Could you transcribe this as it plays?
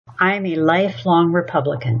I am a lifelong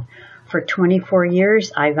Republican. For 24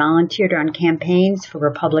 years, I volunteered on campaigns for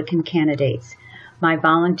Republican candidates. My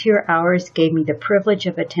volunteer hours gave me the privilege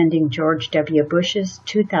of attending George W. Bush's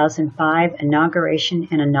 2005 inauguration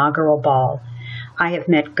and inaugural ball. I have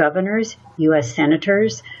met governors, U.S.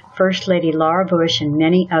 senators, First Lady Laura Bush, and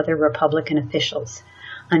many other Republican officials.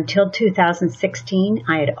 Until 2016,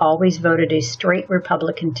 I had always voted a straight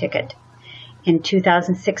Republican ticket. In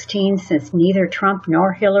 2016, since neither Trump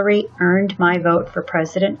nor Hillary earned my vote for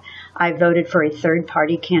president, I voted for a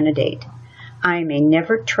third-party candidate. I am a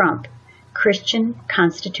never-Trump, Christian,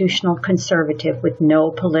 constitutional conservative with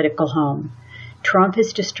no political home. Trump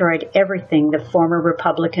has destroyed everything the former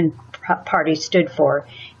Republican Party stood for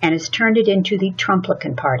and has turned it into the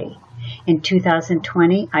Trumplican Party. In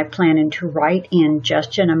 2020, I plan to write in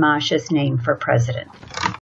Justin Amash's name for president.